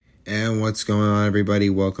And what's going on,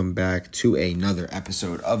 everybody? Welcome back to another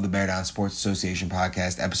episode of the Bear Down Sports Association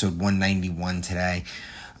podcast, episode 191 today.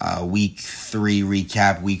 Week 3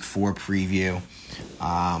 recap, week 4 preview.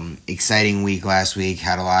 Exciting week last week.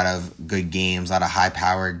 Had a lot of good games, a lot of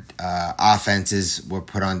high-powered offenses were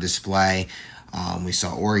put on display. We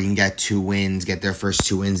saw Oregon get their first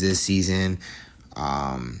 2 wins this season.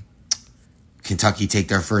 Kentucky take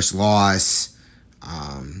their first loss.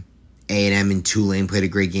 A&M and Tulane played a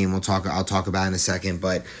great game. I'll talk about in a second.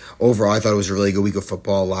 But overall, I thought it was a really good week of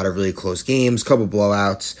football. A lot of really close games, couple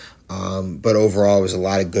blowouts. But overall, it was a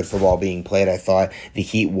lot of good football being played. I thought the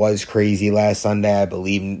heat was crazy last Sunday. I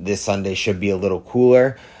believe this Sunday should be a little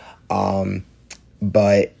cooler.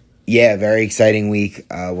 But yeah, very exciting week.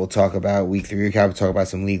 We'll talk about week 3 recap. We'll talk about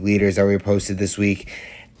some league leaders that we posted this week.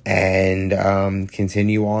 And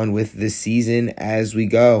continue on with this season as we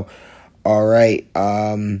go. All right.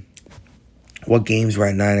 What games were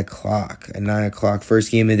at 9 o'clock? At 9 o'clock,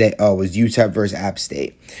 first game of the day, it was UTEP versus App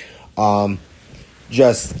State.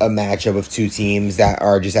 Just a matchup of two teams that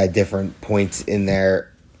are just at different points in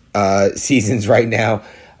their seasons right now.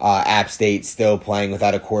 App State still playing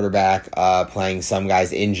without a quarterback, playing some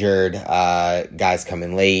guys injured, guys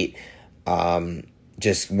coming late.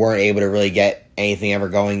 Just weren't able to really get anything ever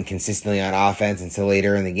going consistently on offense until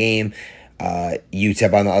later in the game.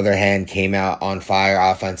 UTEP, on the other hand, came out on fire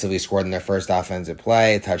offensively, scored in their first offensive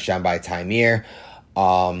play, a touchdown by Tymir.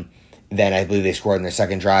 Then I believe they scored in their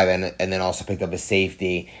second drive and then also picked up a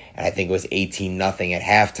safety, and I think it was 18-0 at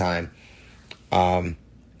halftime. And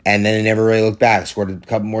then they never really looked back, scored a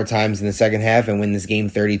couple more times in the second half and win this game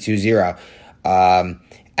 32-0.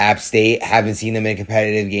 App State, haven't seen them in a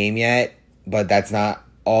competitive game yet, but that's not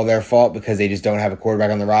all their fault because they just don't have a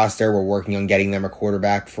quarterback on the roster. We're working on getting them a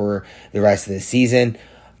quarterback for the rest of the season.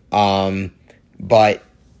 But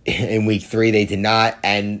in week 3, they did not,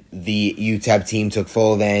 and the UTEP team took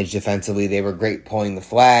full advantage defensively. They were great pulling the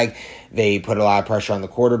flag. They put a lot of pressure on the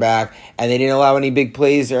quarterback, and they didn't allow any big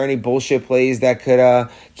plays or any bullshit plays that could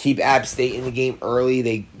keep App State in the game early.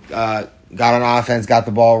 They got on offense, got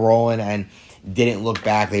the ball rolling, and didn't look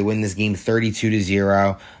back. They win this game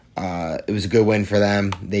 32-0. It was a good win for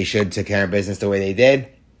them. They should take care of business the way they did.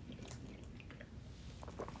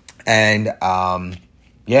 And, the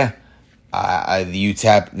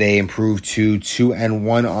UTEP, they improved to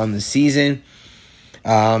 2-1 on the season.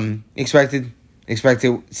 Expect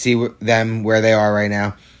to see them where they are right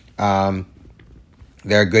now.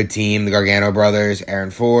 They're a good team. The Gargano brothers,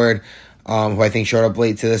 Aaron Ford, who I think showed up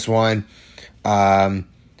late to this one.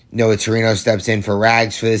 Noah Torino steps in for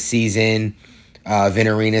Rags for this season.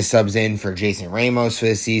 Vinarina subs in for Jason Ramos for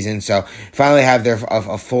this season. So finally have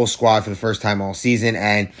a full squad for the first time all season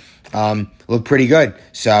and look pretty good.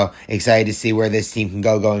 So excited to see where this team can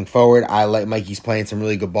go going forward. I like Mikey's playing some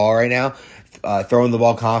really good ball right now, throwing the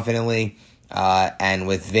ball confidently, and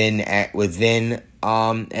with Vin and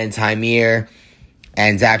Tymir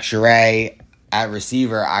and Zach Charay at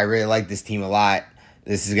receiver, I really like this team a lot.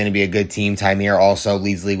 This is going to be a good team. Tymir also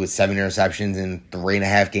leads league with 7 interceptions in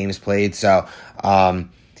 3.5 games played. So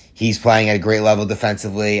he's playing at a great level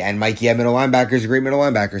defensively. And Mikey at middle linebacker is a great middle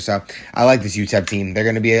linebacker. So I like this UTEP team. They're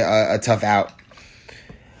going to be a tough out.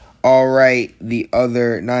 All right, the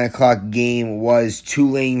other 9 o'clock game was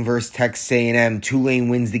Tulane versus Texas A&M. Tulane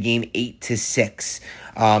wins the game 8-6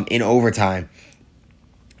 in overtime.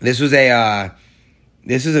 This was a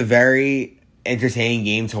very entertaining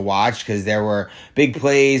game to watch because there were big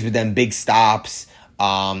plays, but then big stops.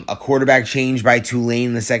 A quarterback change by Tulane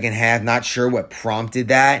in the second half. Not sure what prompted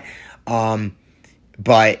that.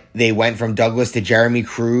 But they went from Douglas to Jeremy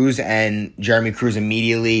Cruz, and Jeremy Cruz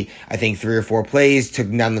immediately, I think 3 or 4 plays, took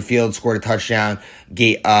him down the field, scored a touchdown,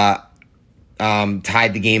 tied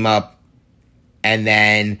the game up. And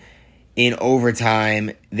then in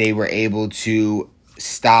overtime, they were able to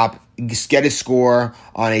get a score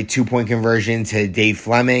on a 2-point conversion to Dave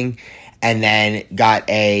Fleming, and then got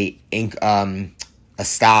a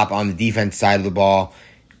stop on the defense side of the ball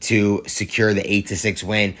to secure the 8-6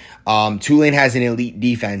 win. Tulane has an elite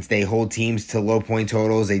defense. They hold teams to low point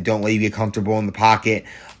totals. They don't let you get comfortable in the pocket.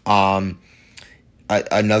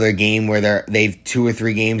 Another game where they've 2 or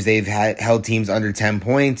 3 games they've held teams under 10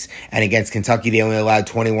 points, and against Kentucky they only allowed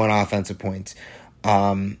 21 offensive points.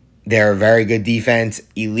 They're a very good defense,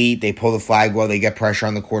 elite. They pull the flag well. They get pressure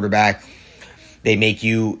on the quarterback. They make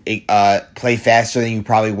you play faster than you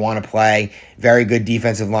probably want to play. Very good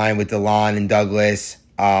defensive line with DeLon and Douglas.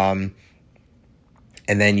 And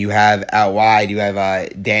then you have out wide, you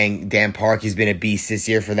have Dan Park. He's been a beast this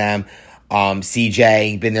year for them.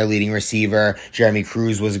 CJ, been their leading receiver. Jeremy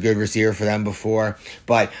Cruz was a good receiver for them before.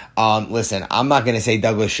 But listen, I'm not going to say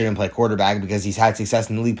Douglas shouldn't play quarterback because he's had success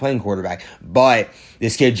in the league playing quarterback. But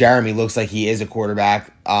this kid, Jeremy, looks like he is a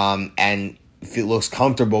quarterback and looks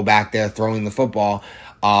comfortable back there throwing the football.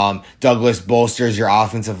 Douglas bolsters your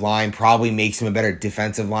offensive line, probably makes him a better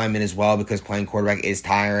defensive lineman as well because playing quarterback is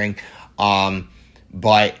tiring.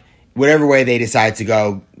 But whatever way they decide to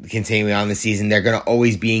go continuing on the season, they're going to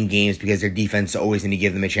always be in games because their defense is always going to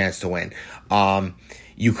give them a chance to win.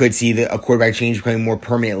 You could see a quarterback change becoming more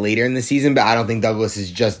permanent later in the season, but I don't think Douglas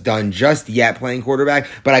is just done just yet playing quarterback,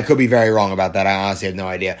 but I could be very wrong about that. I honestly have no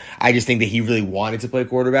idea. I just think that he really wanted to play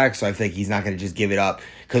quarterback, so I think he's not going to just give it up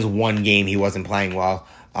because one game he wasn't playing well.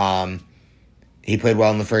 He played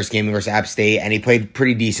well in the first game versus App State, and he played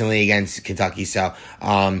pretty decently against Kentucky, so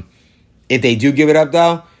if they do give it up,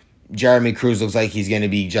 though, Jeremy Cruz looks like he's going to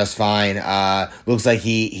be just fine. Looks like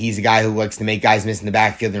he's a guy who likes to make guys miss in the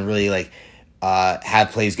backfield and really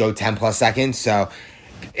have plays go 10-plus seconds. So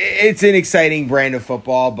it's an exciting brand of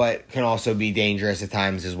football, but can also be dangerous at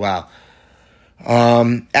times as well.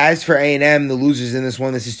 As for A&M, the losers in this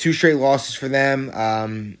one, this is 2 straight losses for them.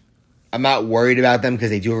 I'm not worried about them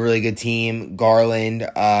because they do a really good team. Garland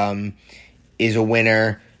is a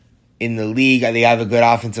winner in the league. They have a good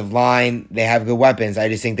offensive line. They have good weapons. I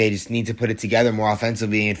just think they just need to put it together more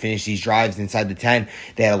offensively and finish these drives inside the 10.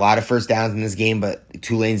 They had a lot of first downs in this game, but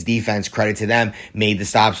Tulane's defense, credit to them, made the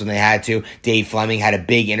stops when they had to. Dave Fleming had a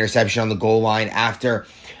big interception on the goal line after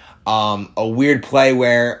a weird play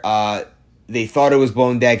where they thought it was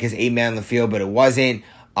blown dead because 8 men on the field, but it wasn't.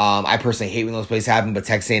 I personally hate when those plays happen, but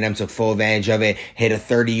Texas A&M took full advantage of it, hit a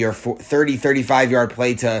 35-yard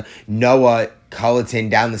play to Noah Culleton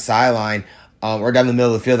down the sideline, or down the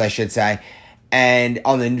middle of the field, I should say. And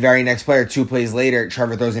on the very next play, or 2 plays later,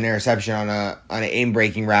 Trevor throws an interception on an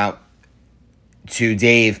aim-breaking route to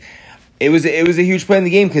Dave. It was a huge play in the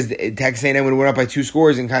game because Texas A&M would have went up by 2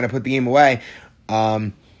 scores and kind of put the game away.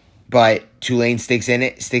 But Tulane sticks in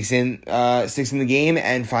the game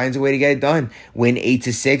and finds a way to get it done. Win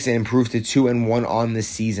 8-6 and improve to 2-1 on the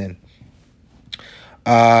season.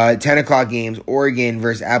 10 o'clock games, Oregon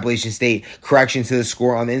versus Appalachian State. Correction to the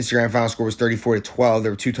score on the Instagram, final score was 34-12.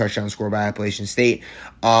 There were 2 touchdowns scored by Appalachian State.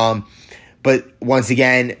 But once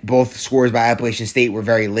again, both scores by Appalachian State were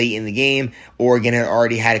very late in the game. Oregon had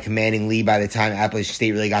already had a commanding lead by the time Appalachian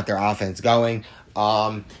State really got their offense going.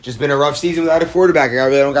 Just been a rough season without a quarterback. I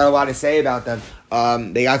really don't got a lot to say about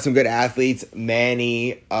them. They got some good athletes.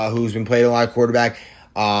 Manny, who's been playing a lot of quarterback.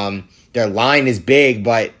 Their line is big,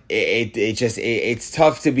 but it's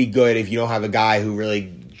tough to be good if you don't have a guy who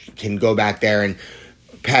really can go back there and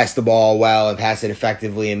pass the ball well and pass it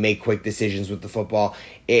effectively and make quick decisions with the football.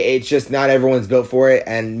 It's just not everyone's built for it,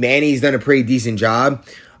 and Manny's done a pretty decent job,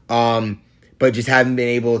 but just haven't been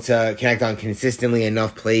able to connect on consistently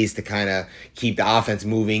enough plays to kind of keep the offense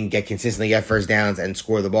moving, consistently get first downs, and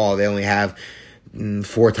score the ball. They only have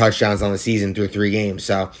 4 touchdowns on the season through 3 games,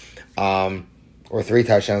 so or 3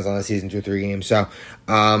 touchdowns on the season through 3 games. So,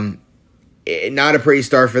 not a pretty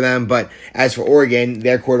start for them. But as for Oregon,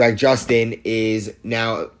 their quarterback, Justin, is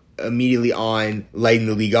now immediately on lighting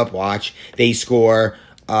the league up watch. They score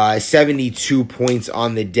 72 points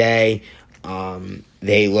on the day.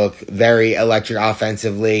 They look very electric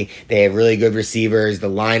offensively. They have really good receivers. The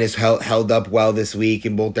line is held up well this week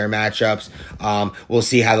in both their matchups. We'll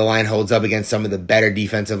see how the line holds up against some of the better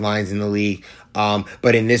defensive lines in the league.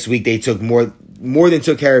 But in this week, they took more than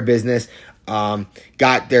took care of business.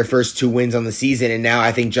 Got their first 2 wins on the season, and now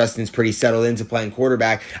I think Justin's pretty settled into playing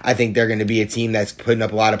quarterback. I think they're going to be a team that's putting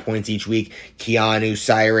up a lot of points each week. Keanu,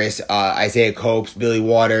 Cyrus, Isaiah Copes, Billy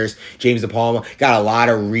Waters, James DePalma. Got a lot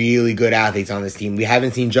of really good athletes on this team. We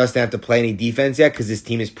haven't seen Justin have to play any defense yet because this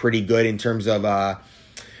team is pretty good in terms of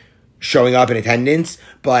showing up in attendance,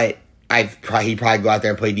 but he'd probably go out there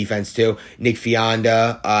and play defense too. Nick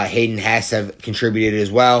Fionda, Hayden Hess have contributed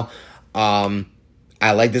as well.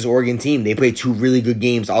 I like this Oregon team. They played 2 really good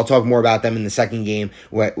games. I'll talk more about them in the second game,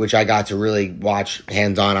 which I got to really watch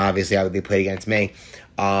hands-on, obviously, how they played against me.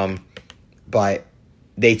 But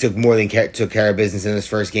they took care of business in this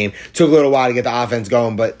first game. Took a little while to get the offense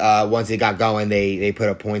going, but once they got going, they put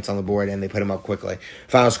up points on the board, and they put them up quickly.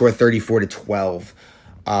 Final score 34-12.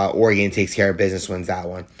 Oregon takes care of business, wins that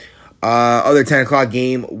one. Other 10 o'clock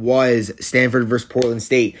game was Stanford versus Portland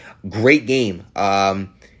State. Great game.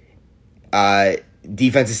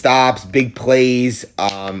 Defensive stops, big plays,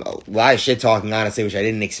 a lot of shit talking, honestly, which I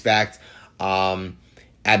didn't expect.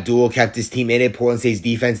 Abdul kept his team in it. Portland State's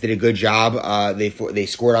defense did a good job. They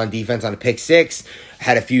scored on defense on a pick 6,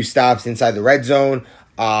 had a few stops inside the red zone.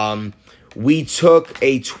 we took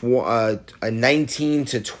a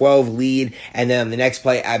 19-12 lead, and then on the next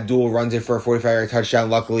play, Abdul runs it for a 45-yard touchdown.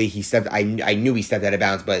 Luckily, I knew he stepped out of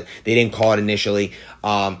bounds, but they didn't call it initially.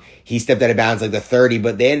 He stepped out of bounds like the 30,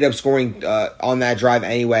 but they ended up scoring on that drive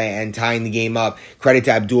anyway and tying the game up. Credit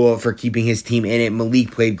to Abdul for keeping his team in it.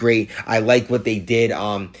 Malik played great. I like what they did,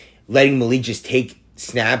 letting Malik just take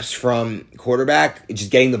snaps from quarterback, just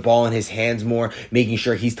getting the ball in his hands more, making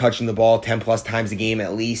sure he's touching the ball 10 plus times a game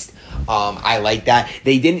at least. I like that.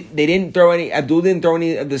 Abdul didn't throw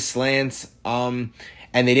any of the slants, and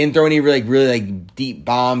they didn't throw any really deep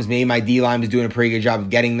bombs. Maybe my D-line was doing a pretty good job of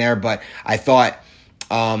getting there, but I thought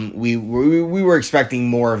we were expecting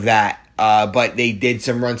more of that. But they did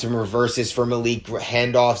run some reverses for Malik,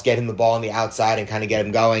 handoffs, get him the ball on the outside and kind of get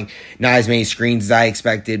him going. Not as many screens as I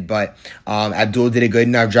expected, but Abdul did a good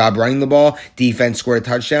enough job running the ball. Defense scored a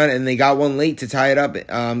touchdown, and they got one late to tie it up.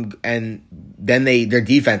 And then their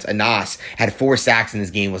defense, Anas, had 4 sacks in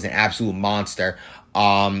this game, was an absolute monster.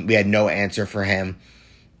 We had no answer for him.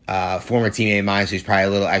 Former teammate of mine, so he's probably a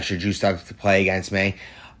little extra juiced up to play against me.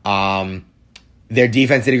 Their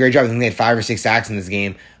defense did a great job. I think they had 5 or 6 sacks in this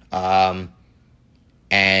game.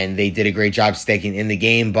 And they did a great job sticking in the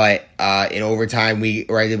game, but in overtime we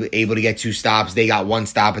were able to get 2 stops. They got 1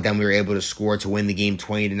 stop, but then we were able to score to win the game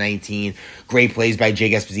 20-19. Great plays by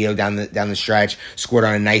Jake Esposito down the stretch. Scored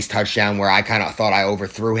on a nice touchdown where I kind of thought I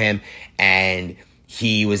overthrew him, and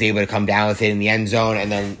he was able to come down with it in the end zone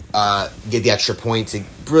and then get the extra point. To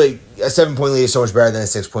really, a 7-point lead is so much better than a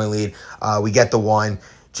 6-point lead. We get the 1.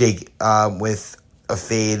 Jake with a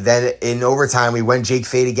fade. Then in overtime, we went Jake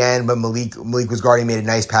fade again, but Malik was guarding, made a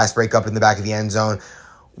nice pass break up in the back of the end zone.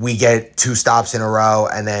 We get 2 stops in a row,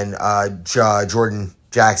 and then Jordan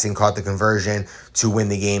Jackson caught the conversion to win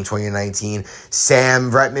the game 20-19.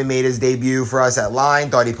 Sam Vretman made his debut for us at line.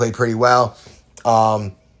 Thought he played pretty well.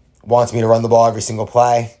 Wants me to run the ball every single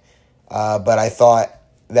play, but I thought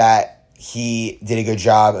that he did a good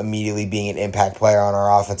job immediately being an impact player on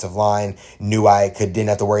our offensive line. Knew didn't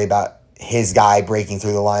have to worry about his guy breaking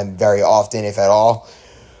through the line very often, if at all.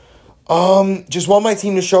 Just want my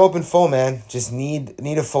team to show up in full, man. Just need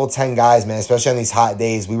a full 10 guys, man, especially on these hot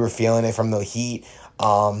days. We were feeling it from the heat.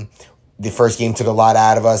 The first game took a lot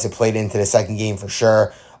out of us. It played into the second game for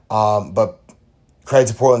sure. But credit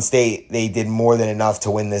to Portland State. They did more than enough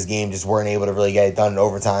to win this game. Just weren't able to really get it done in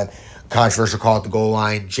overtime. Controversial call at the goal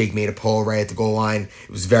line. Jake made a pull right at the goal line.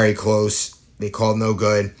 It was very close. They called no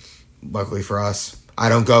good. Luckily for us. I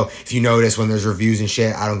don't go, if you notice when there's reviews and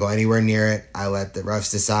shit, I don't go anywhere near it. I let the refs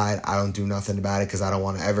decide. I don't do nothing about it because I don't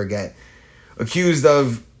want to ever get accused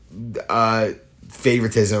of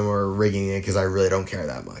favoritism or rigging it because I really don't care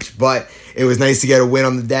that much. But it was nice to get a win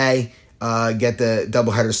on the day, get the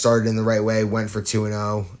doubleheader started in the right way, went for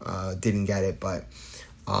 2-0, didn't get it, but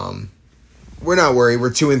we're not worried. We're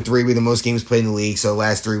 2-3. We have the most games played in the league, so the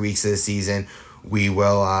last 3 weeks of the season, we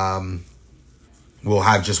will... We'll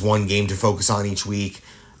have just 1 game to focus on each week.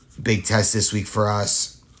 Big test this week for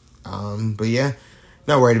us. But yeah,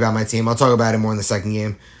 not worried about my team. I'll talk about it more in the second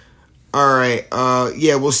game. All right.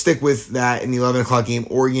 We'll stick with that in the 11 o'clock game.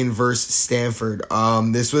 Oregon versus Stanford.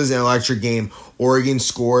 This was an electric game. Oregon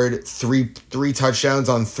scored three touchdowns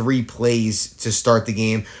on 3 plays to start the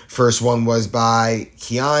game. First one was by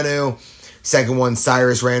Keanu. Second one,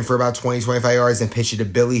 Cyrus ran for about 20-25 yards and pitched it to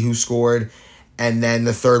Billy, who scored. And then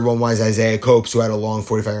the third one was Isaiah Copes, who had a long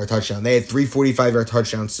 45-yard touchdown. They had 3 45-yard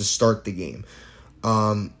touchdowns to start the game.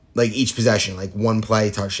 Each possession, 1 play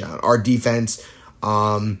touchdown. Our defense,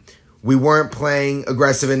 we weren't playing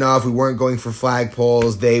aggressive enough. We weren't going for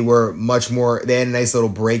flagpoles. They were much more. They had a nice little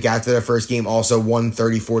break after their first game. Also won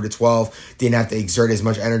 34-12. Didn't have to exert as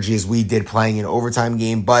much energy as we did playing an overtime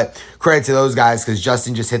game. But credit to those guys because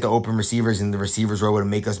Justin just hit the open receivers and the receivers were able to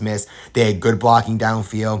make us miss. They had good blocking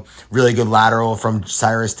downfield. Really good lateral from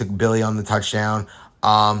Cyrus to Billy on the touchdown.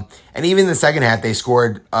 And even in the second half, they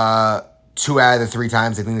scored 2 out of the 3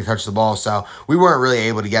 times I think they touched the ball. So we weren't really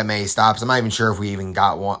able to get many stops. I'm not even sure if we even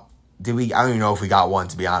got one. I don't even know if we got 1,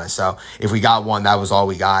 to be honest. So if we got 1, that was all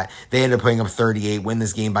we got. They ended up putting up 38, win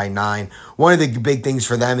this game by 9. One of the big things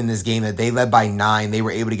for them in this game that they led by 9. They were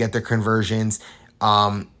able to get their conversions.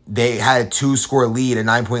 They had a 2-score lead, a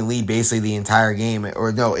 9-point lead basically the entire game.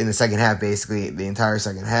 Or no, in the second half, basically the entire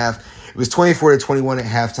second half. It was 24-21 at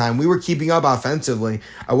halftime. We were keeping up offensively.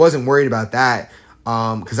 I wasn't worried about that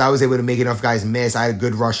because I was able to make enough guys miss. I had a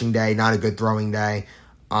good rushing day, not a good throwing day.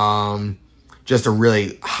 Just a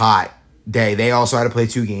really hot day. They also had to play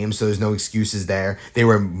 2 games, so there's no excuses there. They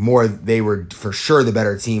were for sure the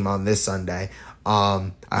better team on this Sunday.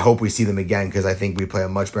 I hope we see them again because I think we play a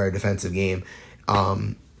much better defensive game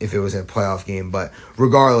if it was a playoff game. But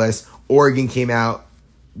regardless, Oregon came out,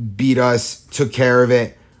 beat us, took care of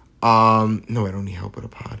it. No, I don't need help with a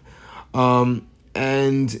pod.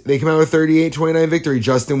 And they came out with a 38-29 victory.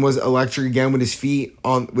 Justin was electric again with his feet,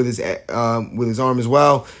 with his arm as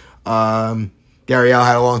well. Darielle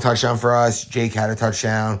had a long touchdown for us. Jake had a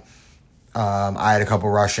touchdown. I had a couple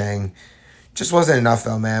rushing. Just wasn't enough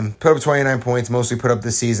though, man. Put up 29 points, mostly put up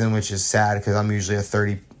this season, which is sad because I'm usually a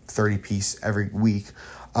 30 piece every week.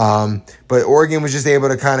 But Oregon was just able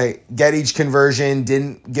to kind of get each conversion,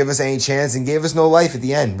 didn't give us any chance, and gave us no life at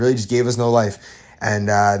the end. Really just gave us no life. And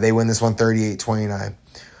they win this one 38-29.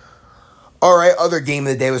 All right, other game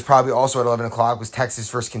of the day was probably also at 11 o'clock, was Texas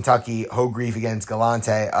versus Kentucky, Hogreef against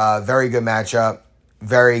Galante. Very good matchup,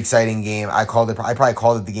 very exciting game. I probably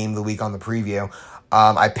called it the game of the week on the preview.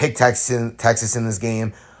 I picked Texas in this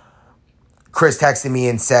game. Chris texted me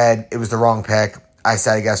and said it was the wrong pick. I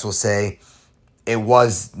said, I guess we'll say it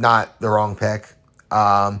was not the wrong pick.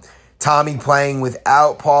 Tommy playing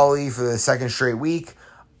without Paulie for the second straight week.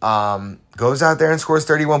 Goes out there and scores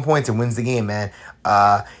 31 points and wins the game, man.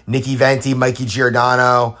 Nicky Venti, Mikey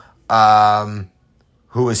Giordano,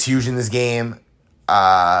 who was huge in this game.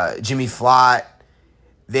 Jimmy Flott.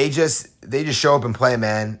 They just show up and play,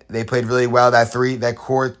 man. They played really well. That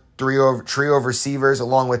core trio of receivers,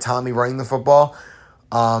 along with Tommy running the football,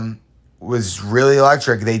 was really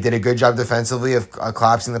electric. They did a good job defensively of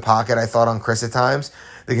collapsing the pocket, I thought, on Chris at times.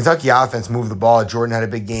 The Kentucky offense moved the ball. Jordan had a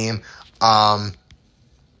big game.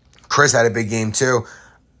 Chris had a big game too.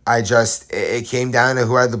 It came down to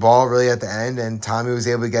who had the ball really at the end, and Tommy was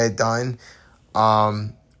able to get it done.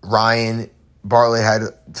 Ryan Bartlett had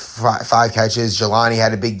 5 catches. Jelani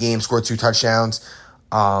had a big game, scored 2 touchdowns.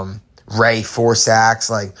 Ray, 4 sacks.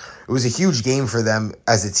 Like, it was a huge game for them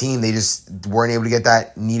as a team. They just weren't able to get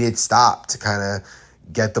that needed stop to kind of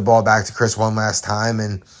get the ball back to Chris one last time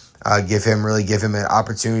and give him an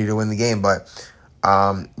opportunity to win the game. But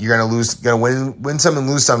you're gonna win some and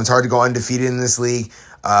lose some. It's hard to go undefeated in this league.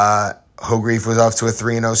 Hogreef was off to a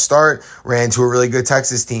 3-0 start, ran to a really good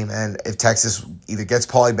Texas team, and if Texas either gets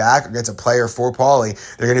Paulie back or gets a player for Paulie,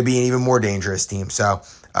 they're going to be an even more dangerous team. So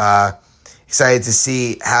excited to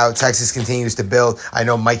see how Texas continues to build. I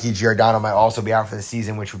know Mikey Giordano might also be out for the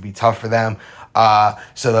season, which would be tough for them.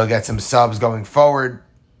 So they'll get some subs going forward.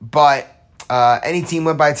 But any team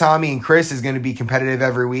led by Tommy and Chris is going to be competitive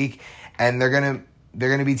every week, and they're going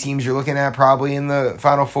to be teams you're looking at probably in the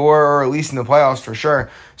Final Four or at least in the playoffs for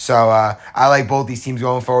sure. So I like both these teams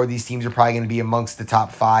going forward. These teams are probably going to be amongst the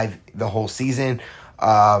top 5 the whole season.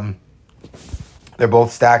 They're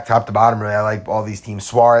both stacked top to bottom, really. I like all these teams.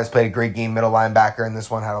 Suarez played a great game, middle linebacker, and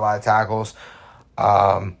this one had a lot of tackles.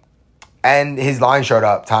 And his line showed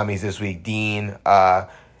up, Tommy's this week. Dean,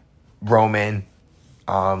 Roman,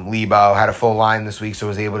 Lebo had a full line this week, so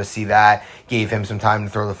was able to see that. Gave him some time to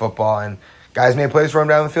throw the football, and guys made plays for him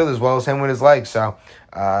down the field as well as him with his legs. So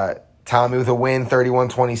Tommy with a win,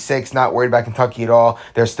 31-26. Not worried about Kentucky at all.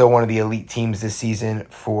 They're still one of the elite teams this season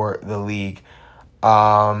for the league.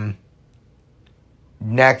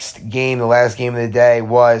 Next game, the last game of the day,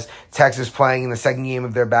 was Texas playing in the second game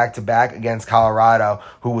of their back-to-back against Colorado,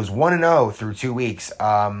 who was 1-0 through 2 weeks,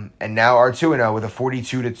 and now are 2-0 with a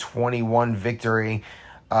 42-21 victory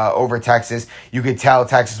over Texas. You could tell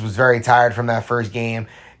Texas was very tired from that first game.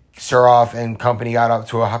 Suroff and company got up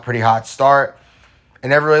to a pretty hot start and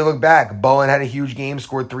never really looked back. Bowen had a huge game,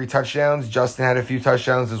 scored 3 touchdowns. Justin had a few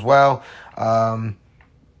touchdowns as well.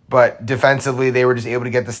 But defensively, they were just able to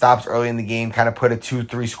get the stops early in the game, kind of put a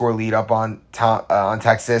 2-3 score lead up on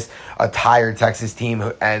Texas, a tired Texas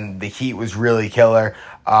team, and the heat was really killer.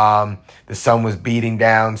 The sun was beating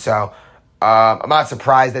down, so I'm not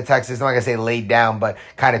surprised that Texas, I'm not going to say laid down, but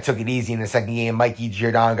kind of took it easy in the second game. Mikey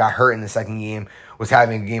Giordano got hurt in the second game, was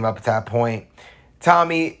having a game up at that point.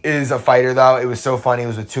 Tommy is a fighter, though. It was so funny. It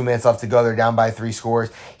was with 2 minutes left to go. They're down by 3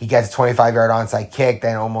 scores. He gets a 25-yard onside kick,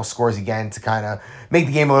 then almost scores again to kind of make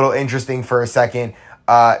the game a little interesting for a second.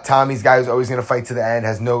 Tommy's guy who's always going to fight to the end,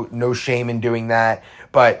 has no shame in doing that.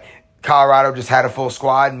 But Colorado just had a full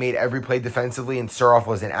squad, made every play defensively, and Suroff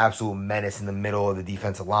was an absolute menace in the middle of the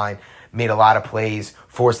defensive line. Made a lot of plays,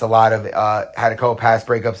 forced a lot of, had a couple pass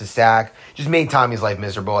breakups, a sack. Just made Tommy's life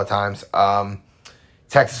miserable at times.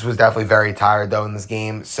 Texas was definitely very tired, though, in this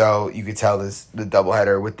game, so you could tell the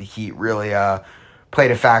doubleheader with the heat really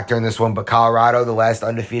played a factor in this one. But Colorado, the last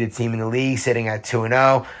undefeated team in the league, sitting at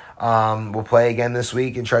 2-0, will play again this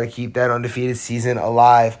week and try to keep that undefeated season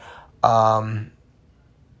alive. I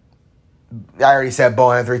already said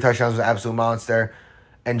Bowen had 3 touchdowns, was an absolute monster.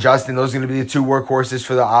 And Justin, those are going to be the 2 workhorses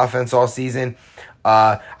for the offense all season.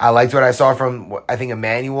 I liked what I saw from, I think,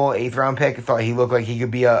 Emmanuel, 8th round pick. I thought he looked like he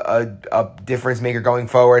could be a difference maker going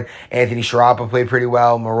forward. Anthony Sharapa played pretty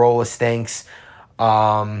well. Marola stinks.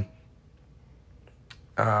 I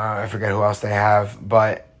forget who else they have,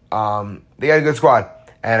 but they got a good squad.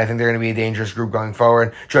 And I think they're going to be a dangerous group going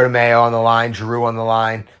forward. Joe DeMayo on the line, Giroux on the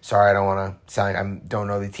line. Sorry, I don't want to sound, I don't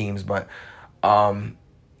know the teams, but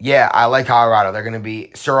yeah, I like Colorado. They're going to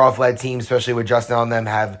be Suroff-led team, especially with Justin on them,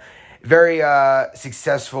 have very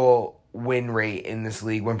successful win rate in this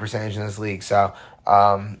league, win percentage in this league. So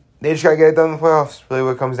they just got to get it done in the playoffs. Really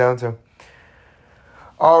what it comes down to.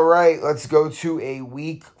 All right, let's go to a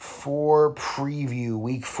Week 4 preview.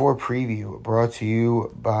 Week 4 preview brought to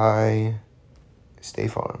you by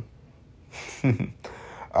State Farm.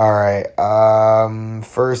 All right,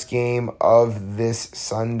 first game of this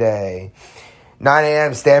Sunday. 9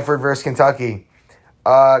 a.m. Stanford versus Kentucky.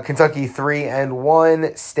 Kentucky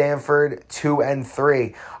 3-1, Stanford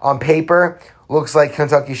 2-3. On paper, looks like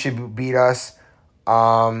Kentucky should beat us.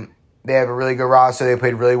 They have a really good roster. They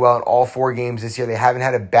played really well in all 4 games this year. They haven't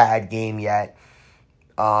had a bad game yet.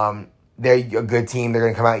 They're a good team. They're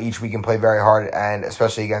going to come out each week and play very hard, and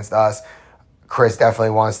especially against us. Chris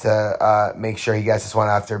definitely wants to make sure he gets this one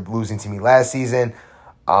after losing to me last season.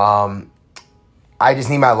 I just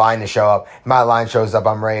need my line to show up. If my line shows up,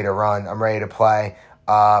 I'm ready to run. I'm ready to play.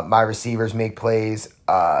 My receivers make plays.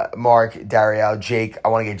 Mark, Dariel, Jake. I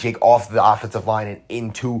want to get Jake off the offensive line and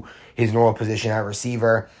into his normal position at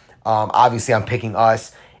receiver. Obviously, I'm picking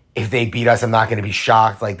us. If they beat us, I'm not going to be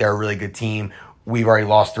shocked. Like, they're a really good team. We've already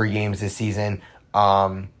lost 3 games this season.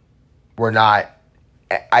 We're not...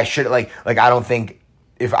 I should, I don't think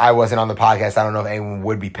if I wasn't on the podcast, I don't know if anyone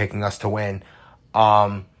would be picking us to win.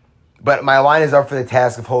 But my line is up for the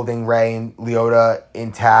task of holding Ray and Leota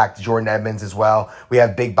intact, Jordan Edmonds as well. We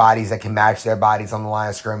have big bodies that can match their bodies on the line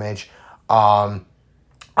of scrimmage. I'm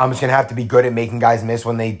just going to have to be good at making guys miss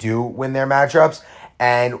when they do win their matchups.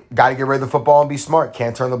 And got to get rid of the football and be smart.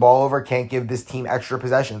 Can't turn the ball over. Can't give this team extra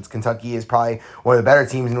possessions. Kentucky is probably one of the better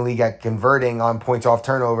teams in the league at converting on points off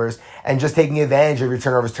turnovers and just taking advantage of your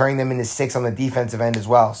turnovers, turning them into 6 on the defensive end as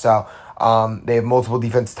well. So they have multiple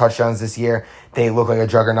defensive touchdowns this year. They look like a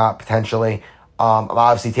juggernaut potentially. I'm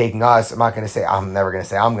obviously taking us. I'm never going to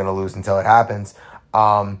say I'm going to lose until it happens.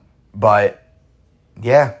 But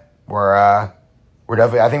yeah, we're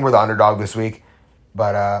definitely, I think we're the underdog this week.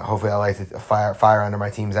 But hopefully I like to fire under my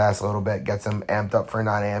team's ass a little bit, get them amped up for a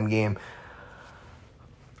 9 a.m. game.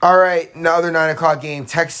 All right, another 9 o'clock game.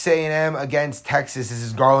 Texas A&M against Texas. This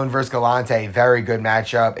is Garland versus Galante. Very good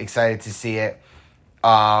matchup. Excited to see it.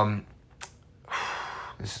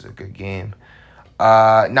 This is a good game.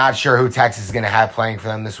 Not sure who Texas is going to have playing for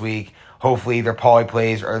them this week. Hopefully either Paulie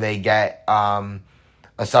plays or they get a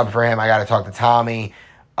sub for him. I got to talk to Tommy.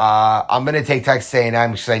 I'm going to take Texas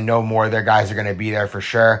A&M because I know more of their guys are going to be there for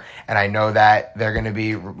sure. And I know that they're going to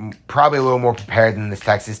be probably a little more prepared than this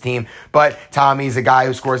Texas team. But Tommy's a guy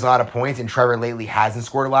who scores a lot of points, and Trevor lately hasn't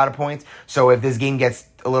scored a lot of points. So if this game gets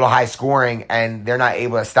a little high scoring and they're not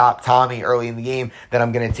able to stop Tommy early in the game, then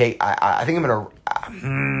I'm going to take, I think I'm going to,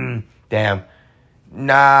 I'm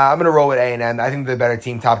going to roll with A&M. I think they're the better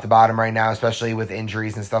team top to bottom right now, especially with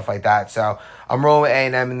injuries and stuff like that. So I'm rolling with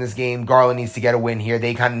A&M in this game. Garland needs to get a win here.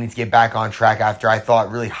 They kind of need to get back on track after I thought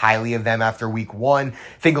really highly of them after week 1.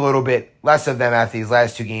 Think a little bit less of them after these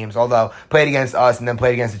last 2 games, although played against us and then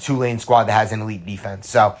played against a Tulane squad that has an elite defense.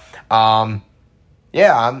 So,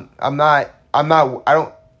 yeah,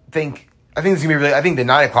 I think it's gonna be really. I think the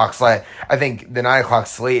 9 o'clock slate. I think the 9 o'clock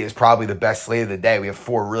slate is probably the best slate of the day. We have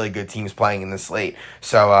 4 really good teams playing in the slate.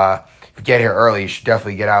 So if you get here early, you should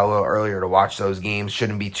definitely get out a little earlier to watch those games.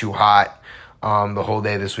 Shouldn't be too hot the whole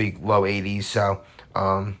day this week. Low 80s. So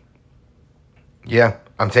yeah,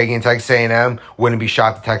 I'm taking Texas A&M. Wouldn't be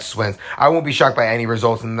shocked if Texas wins. I won't be shocked by any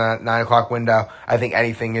results in the 9 o'clock window. I think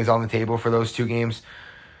anything is on the table for those 2 games.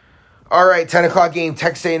 All right, 10 o'clock game.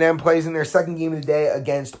 Texas A&M plays in their second game of the day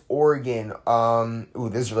against Oregon.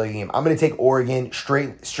 This is really a game. I'm going to take Oregon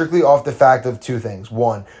strictly off the fact of 2 things.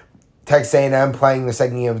 1, Texas A&M playing the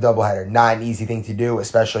second game of a doubleheader. Not an easy thing to do,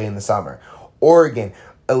 especially in the summer. Oregon,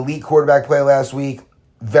 elite quarterback play last week.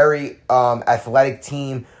 Very athletic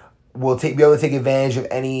team. Will be able to take advantage of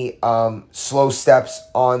any slow steps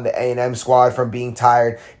on the A&M squad from being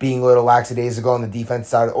tired, being a little lackadaisical on the defense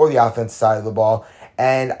side or the offensive side of the ball.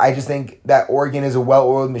 And I just think that Oregon is a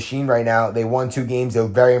well-oiled machine right now. They won 2 games. They were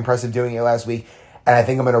very impressive doing it last week. And I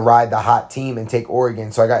think I'm going to ride the hot team and take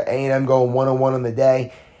Oregon. So I got A&M going 1-1 on the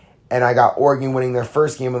day. And I got Oregon winning their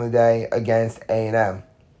first game on the day against A&M.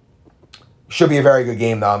 Should be a very good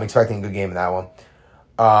game, though. I'm expecting a good game in that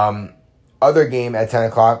one. other game at 10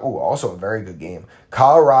 o'clock, also a very good game,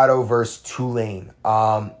 Colorado versus Tulane.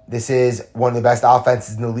 This is one of the best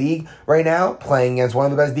offenses in the league right now, playing against one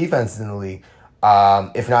of the best defenses in the league,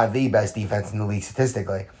 if not the best defense in the league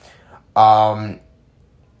statistically. I'm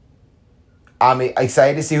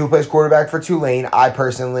excited to see who plays quarterback for Tulane. I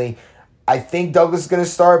think Douglas is going to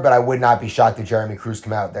start, but I would not be shocked if Jeremy Cruz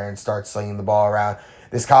come out there and start slinging the ball around.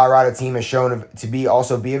 This Colorado team has shown to be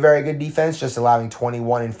a very good defense, just allowing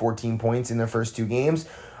 21 and 14 points in their first two games.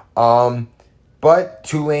 But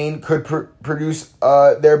Tulane could produce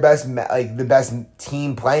their best, the best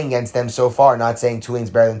team playing against them so far. Not saying Tulane's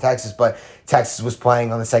better than Texas, but Texas was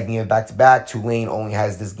playing on the second game back-to-back. Tulane only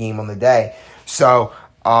has this game on the day. So,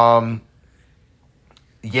 I'm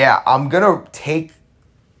going to take...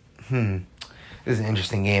 This is an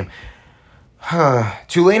interesting game.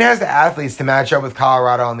 Tulane has the athletes to match up with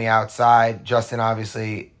Colorado on the outside. Justin,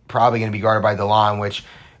 obviously, probably going to be guarded by DeLon, which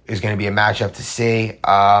is going to be a matchup to see.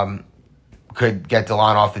 Could get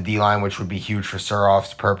DeLon off the D-line, which would be huge for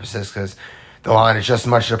Suroff's purposes, because DeLon is just as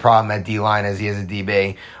much of a problem at D-line as he is at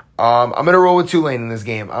DB. I'm going to roll with Tulane in this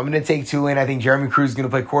game. I'm going to take Tulane. I think Jeremy Cruz is going to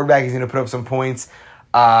play quarterback. He's going to put up some points.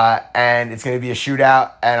 And it's going to be a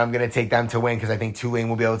shootout, and I'm going to take them to win because I think Tulane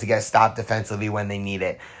will be able to get stopped defensively when they need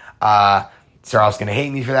it. Saral's going to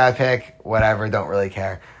hate me for that pick. Whatever, don't really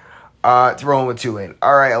care. It's rolling with Tulane.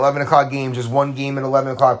 All right, 11 o'clock game, just one game at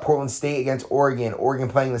 11 o'clock. Portland State against Oregon. Oregon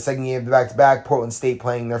playing the second game of the back-to-back. Portland State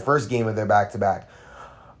playing their first game of their back-to-back.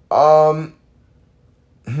 Portland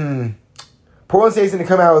State's going to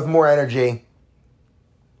come out with more energy.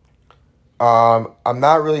 I'm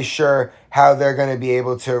not really sure how they're going to be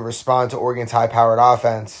able to respond to Oregon's high-powered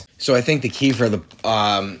offense. So I think the key for the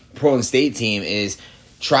Portland State team is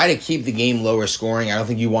try to keep the game lower scoring. I don't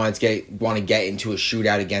think you want to get into a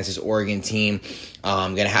shootout against this Oregon team.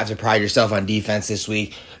 Going to have to pride yourself on defense this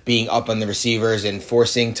week, being up on the receivers and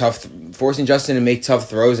forcing Justin to make tough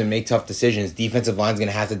throws and make tough decisions. Defensive line's going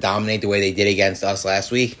to have to dominate the way they did against us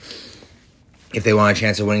last week if they want a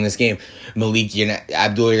chance of winning this game. Malik,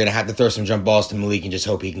 Abdul, you're going to have to throw some jump balls to Malik and just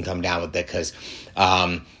hope he can come down with it, because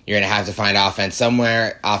you're going to have to find offense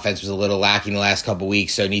somewhere. Offense was a little lacking the last couple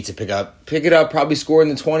weeks, so need to pick it up, probably score in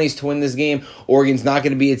the 20s to win this game. Oregon's not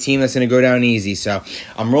going to be a team that's going to go down easy, so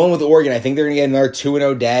I'm rolling with Oregon. I think they're going to get another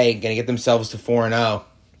 2-0 day, going to get themselves to 4-0.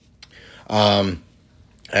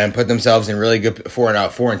 And put themselves in really good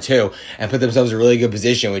 4-2, and put themselves in a really good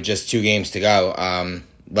position with just 2 games to go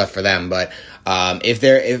left for them. But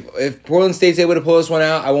if Portland State's able to pull this one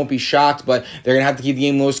out, I won't be shocked. But they're gonna have to keep the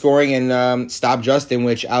game low scoring and stop Justin,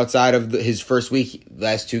 which outside of his first week,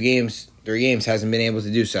 last 3 games, hasn't been able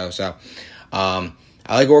to do so. So I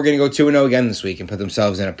like Oregon to go 2-0 again this week and put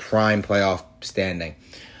themselves in a prime playoff standing.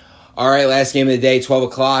 All right, last game of the day, 12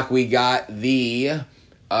 o'clock. We got the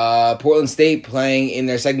Portland State playing in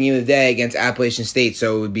their second game of the day against Appalachian State.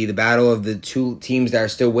 So it would be the battle of the two teams that are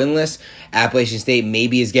still winless. Appalachian State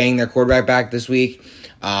maybe is getting their quarterback back this week.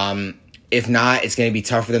 If not, it's going to be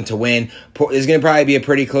tough for them to win. It's going to probably be a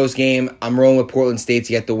pretty close game. I'm rolling with Portland State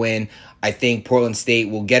to get the win. I think Portland State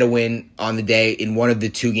will get a win on the day in one of the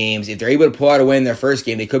 2 games. If they're able to pull out a win in their first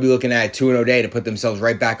game, they could be looking at a 2-0 day to put themselves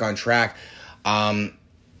right back on track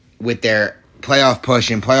with their playoff push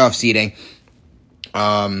and playoff seeding.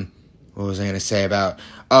 What was I going to say about...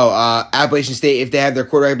 Appalachian State, if they have their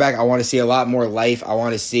quarterback back, I want to see a lot more life. I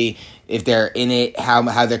want to see if they're in it,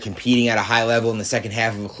 how they're competing at a high level in the second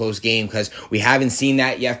half of a close game, because we haven't seen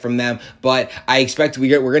that yet from them. But I expect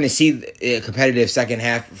we're going to see a competitive second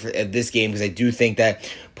half of this game, because I do think that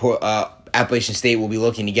Appalachian State will be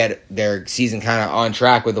looking to get their season kind of on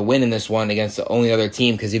track with a win in this one against the only other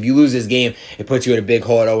team, because if you lose this game, it puts you at a big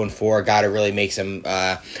hole at 0-4. Got to really make some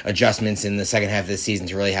adjustments in the second half of the season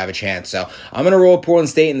to really have a chance. So I'm going to roll Portland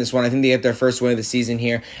State in this one. I think they get their first win of the season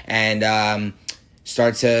here and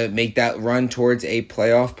start to make that run towards a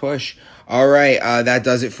playoff push. All right, that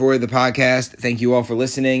does it for the podcast. Thank you all for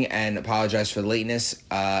listening, and apologize for the lateness.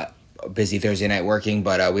 Busy Thursday night working,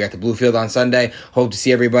 but we got the Bluefield on Sunday. Hope to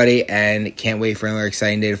see everybody, and can't wait for another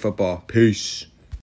exciting day of football. Peace.